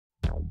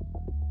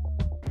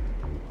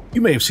You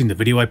may have seen the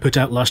video I put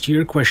out last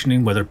year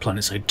questioning whether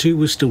Planetside 2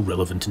 was still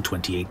relevant in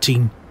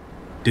 2018.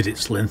 Did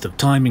its length of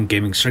time in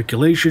gaming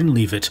circulation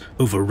leave it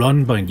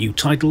overrun by new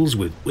titles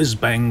with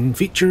whiz-bang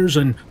features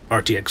and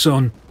RTX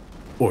on?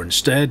 Or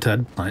instead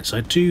had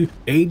Planetside 2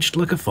 aged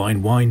like a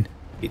fine wine,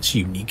 its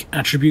unique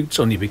attributes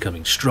only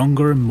becoming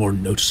stronger and more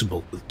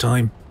noticeable with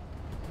time?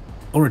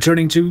 On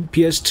returning to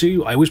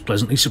PS2, I was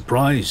pleasantly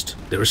surprised.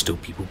 There were still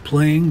people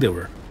playing, there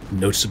were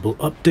noticeable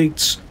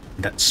updates,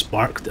 and that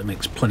spark that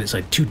makes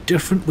Planetside 2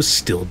 different was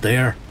still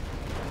there.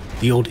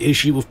 The old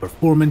issue of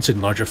performance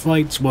in larger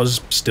fights was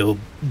still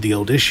the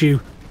old issue,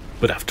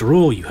 but after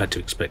all you had to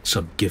expect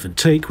some give and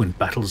take when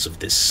battles of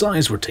this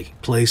size were taking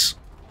place.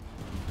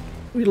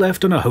 We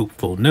left on a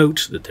hopeful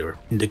note that there were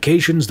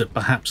indications that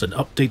perhaps an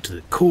update to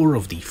the core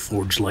of the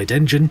Forge Light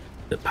engine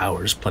that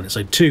powers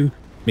Planetside 2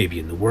 may be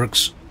in the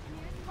works.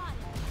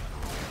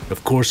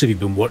 Of course, if you've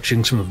been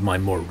watching some of my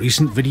more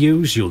recent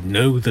videos, you'll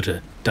know that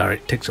a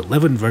DirectX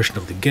 11 version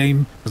of the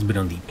game has been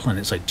on the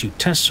Planetside 2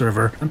 test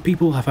server and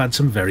people have had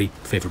some very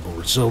favourable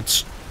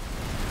results.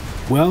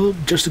 Well,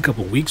 just a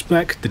couple weeks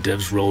back, the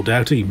devs rolled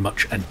out a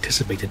much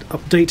anticipated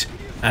update,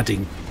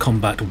 adding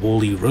combat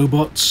wall-y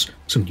robots,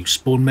 some new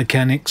spawn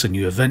mechanics, a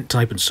new event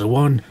type and so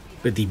on,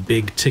 but the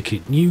big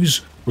ticket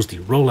news was the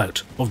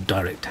rollout of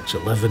DirectX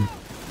 11.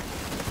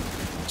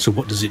 So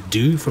what does it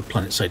do for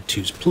Planetside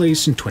 2's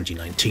place in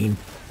 2019?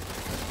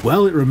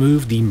 Well, it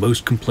removed the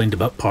most complained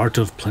about part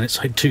of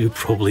Planetside 2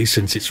 probably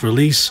since its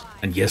release,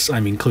 and yes,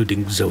 I'm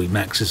including Zoe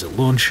Max's at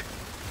launch.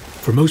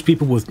 For most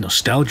people with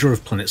nostalgia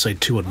of Planetside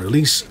 2 on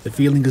release, the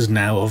feeling is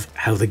now of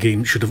how the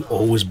game should have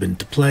always been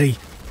to play.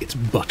 It's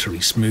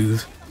buttery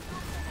smooth.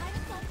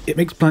 It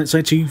makes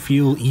Planetside 2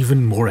 feel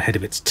even more ahead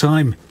of its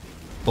time,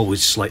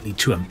 always slightly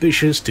too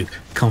ambitious to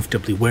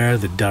comfortably wear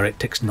the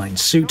DirectX 9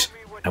 suit.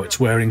 Now it's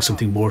wearing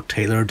something more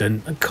tailored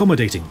and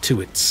accommodating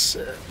to its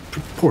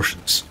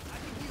proportions.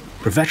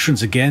 For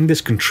veterans again, this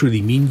can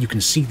truly mean you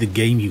can see the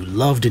game you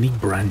loved in a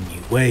brand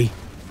new way.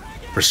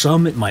 For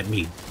some, it might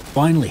mean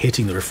finally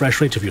hitting the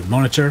refresh rate of your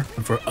monitor,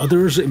 and for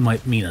others it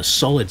might mean a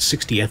solid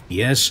 60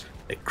 FPS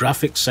at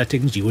graphics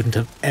settings you wouldn't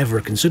have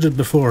ever considered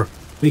before,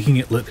 making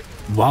it look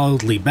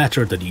wildly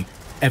better than you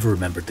ever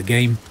remembered the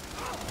game.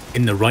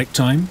 In the right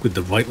time, with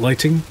the right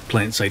lighting,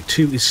 Planetside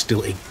 2 is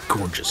still a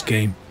gorgeous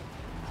game.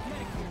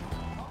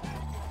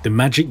 The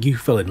magic you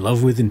fell in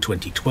love with in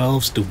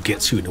 2012 still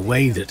gets you in a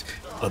way that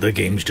other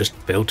games just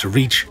failed to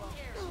reach.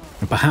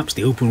 And perhaps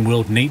the open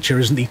world nature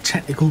isn't the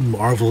technical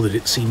marvel that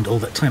it seemed all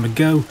that time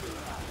ago,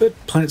 but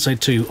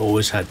Planetside 2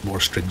 always had more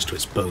strings to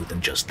its bow than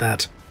just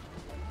that.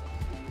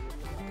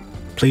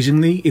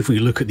 Pleasingly, if we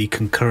look at the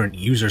concurrent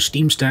user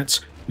Steam stats,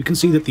 we can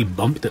see that the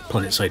bump that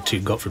Planetside 2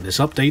 got from this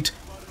update,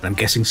 and I'm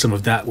guessing some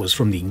of that was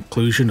from the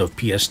inclusion of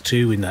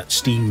PS2 in that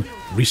Steam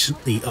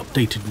recently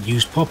updated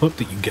news pop-up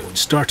that you get when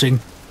starting,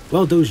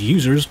 well, those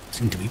users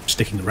seem to be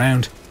sticking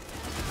around.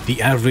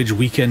 The average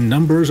weekend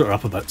numbers are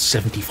up about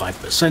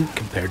 75%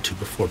 compared to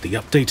before the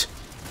update,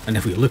 and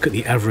if we look at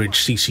the average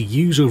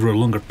CCUs over a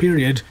longer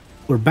period,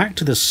 we're back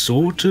to the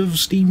sort of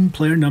Steam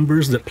player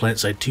numbers that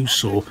Planetside 2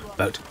 saw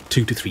about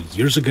 2 to 3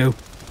 years ago.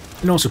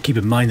 And also keep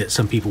in mind that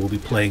some people will be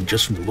playing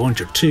just from the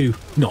launcher too,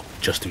 not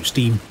just through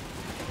Steam.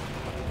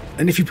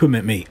 And if you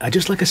permit me, I'd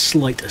just like a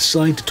slight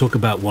aside to talk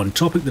about one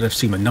topic that I've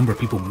seen a number of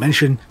people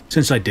mention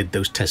since I did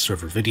those test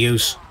server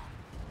videos.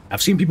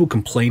 I've seen people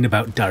complain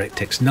about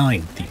DirectX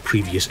 9, the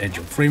previous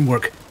engine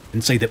framework,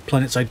 and say that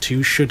Planetside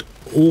 2 should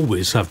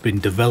always have been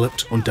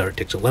developed on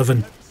DirectX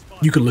 11.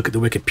 You can look at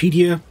the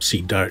Wikipedia,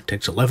 see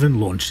DirectX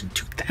 11 launched in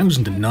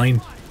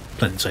 2009,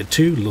 Planetside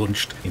 2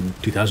 launched in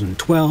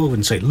 2012,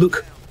 and say,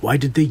 look, why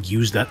did they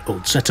use that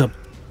old setup?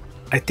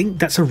 I think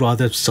that's a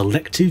rather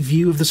selective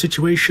view of the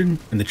situation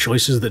and the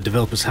choices that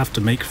developers have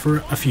to make for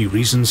a few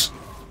reasons.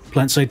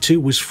 Planetside 2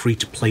 was free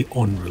to play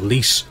on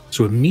release,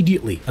 so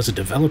immediately as a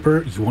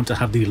developer you want to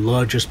have the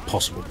largest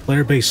possible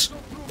player base.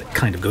 That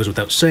kind of goes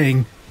without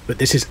saying, but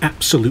this is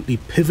absolutely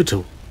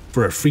pivotal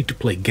for a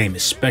free-to-play game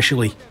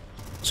especially.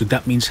 So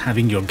that means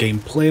having your game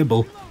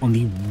playable on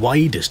the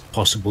widest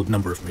possible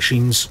number of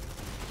machines.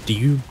 Do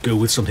you go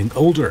with something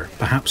older,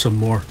 perhaps a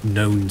more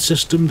known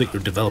system that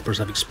your developers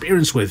have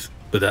experience with,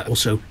 but that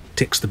also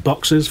ticks the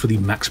boxes for the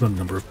maximum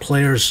number of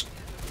players?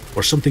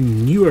 Or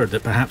something newer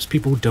that perhaps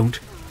people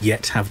don't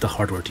yet have the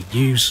hardware to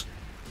use?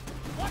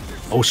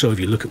 Also, if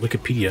you look at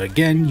Wikipedia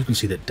again, you can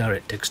see that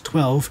DirectX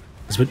 12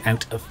 has been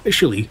out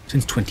officially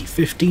since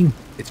 2015.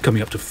 It's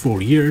coming up to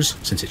 4 years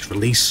since its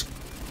release.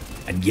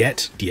 And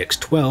yet,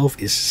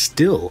 DX12 is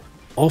still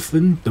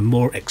often the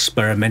more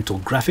experimental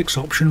graphics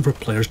option for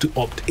players to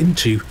opt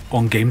into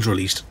on games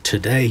released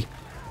today.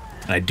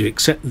 And I do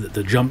accept that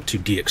the jump to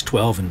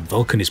DX12 and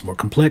Vulkan is more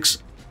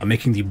complex. I'm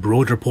making the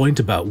broader point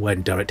about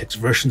when DirectX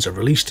versions are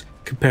released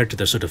compared to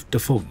their sort of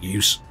default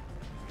use.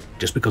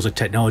 Just because a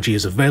technology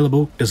is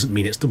available doesn't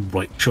mean it's the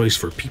right choice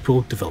for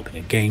people developing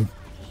a game.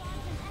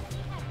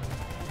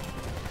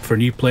 For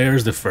new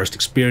players, the first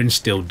experience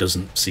still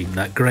doesn't seem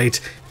that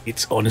great.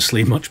 It's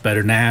honestly much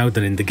better now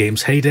than in the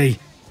game's heyday.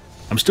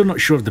 I'm still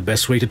not sure of the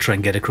best way to try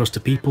and get across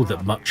to people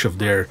that much of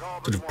their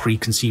sort of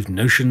preconceived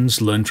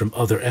notions learned from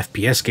other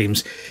FPS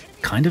games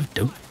kind of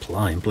don't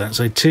apply in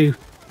Planetside 2.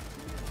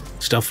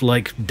 Stuff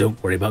like,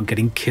 don't worry about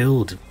getting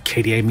killed,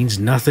 KDA means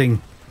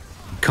nothing.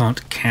 You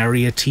can't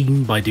carry a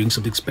team by doing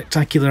something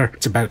spectacular,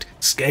 it's about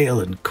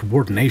scale and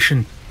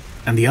coordination.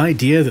 And the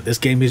idea that this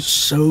game is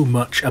so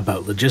much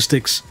about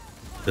logistics.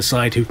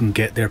 Decide who can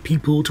get their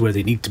people to where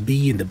they need to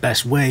be in the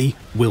best way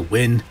will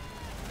win.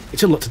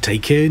 It's a lot to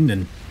take in,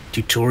 and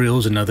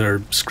tutorials and other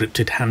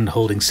scripted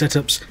hand-holding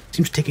setups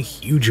seem to take a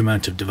huge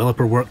amount of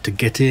developer work to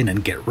get in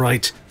and get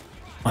right.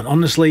 And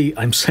honestly,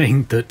 I'm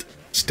saying that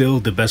still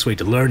the best way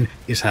to learn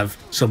is have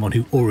someone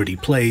who already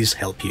plays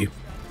help you.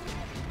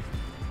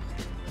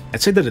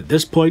 I'd say that at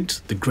this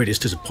point, the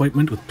greatest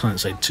disappointment with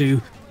Planetside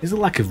 2 is the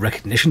lack of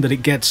recognition that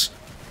it gets.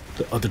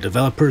 The other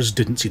developers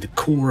didn't see the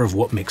core of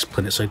what makes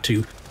Planetside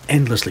 2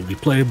 endlessly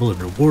replayable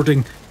and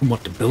rewarding and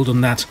want to build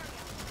on that.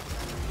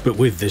 But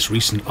with this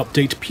recent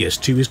update,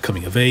 PS2 is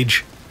coming of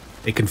age.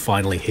 It can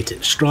finally hit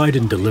its stride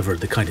and deliver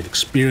the kind of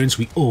experience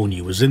we all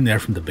knew was in there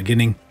from the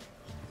beginning.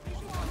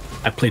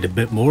 I played a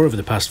bit more over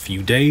the past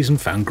few days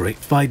and found great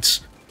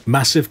fights,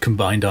 massive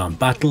combined arm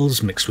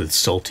battles mixed with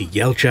salty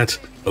yell chat,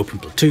 open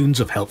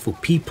platoons of helpful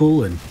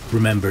people, and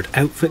remembered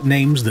outfit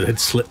names that had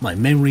slipped my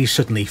memory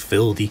suddenly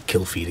fill the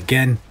kill feed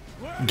again.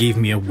 It gave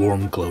me a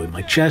warm glow in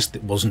my chest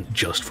that wasn't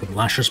just from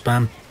lasher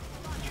spam.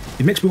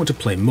 It makes me want to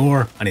play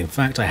more, and in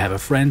fact I have a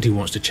friend who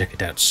wants to check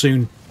it out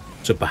soon,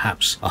 so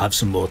perhaps I'll have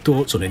some more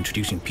thoughts on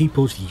introducing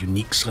people to the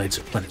unique sides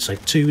of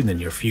Planetside 2 in the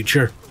near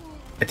future.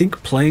 I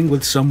think playing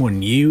with someone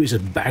new is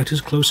about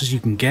as close as you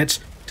can get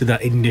to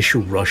that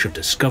initial rush of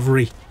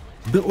discovery.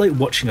 A bit like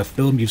watching a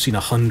film you've seen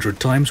 100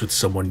 times with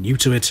someone new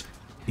to it.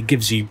 It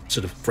gives you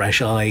sort of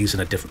fresh eyes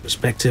and a different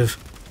perspective.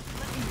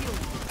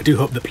 I do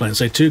hope that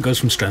Planetside 2 goes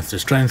from strength to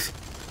strength.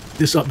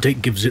 This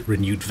update gives it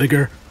renewed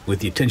vigour. With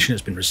the attention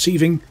it's been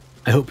receiving,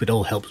 I hope it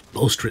all helps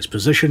bolster its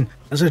position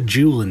as a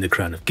jewel in the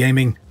crown of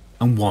gaming,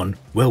 and one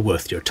well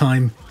worth your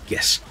time,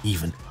 yes,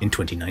 even in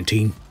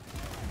 2019.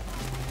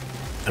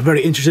 I'm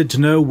very interested to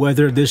know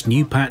whether this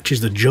new patch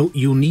is the jolt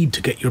you'll need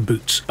to get your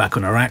boots back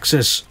on our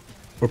axis,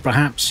 or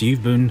perhaps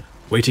you've been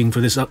waiting for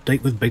this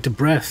update with bated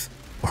breath,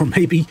 or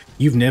maybe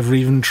you've never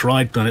even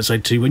tried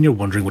Planetside 2 and you're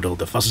wondering what all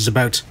the fuss is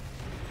about.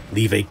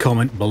 Leave a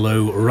comment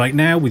below right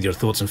now with your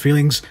thoughts and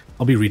feelings.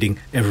 I'll be reading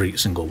every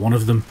single one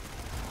of them.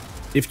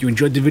 If you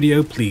enjoyed the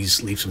video,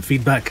 please leave some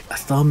feedback, a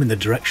thumb in the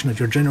direction of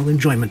your general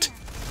enjoyment,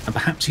 and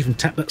perhaps even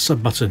tap that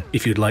sub button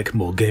if you'd like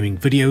more gaming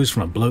videos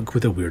from a bloke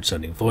with a weird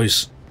sounding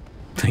voice.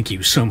 Thank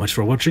you so much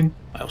for watching.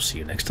 I'll see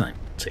you next time.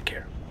 Take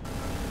care.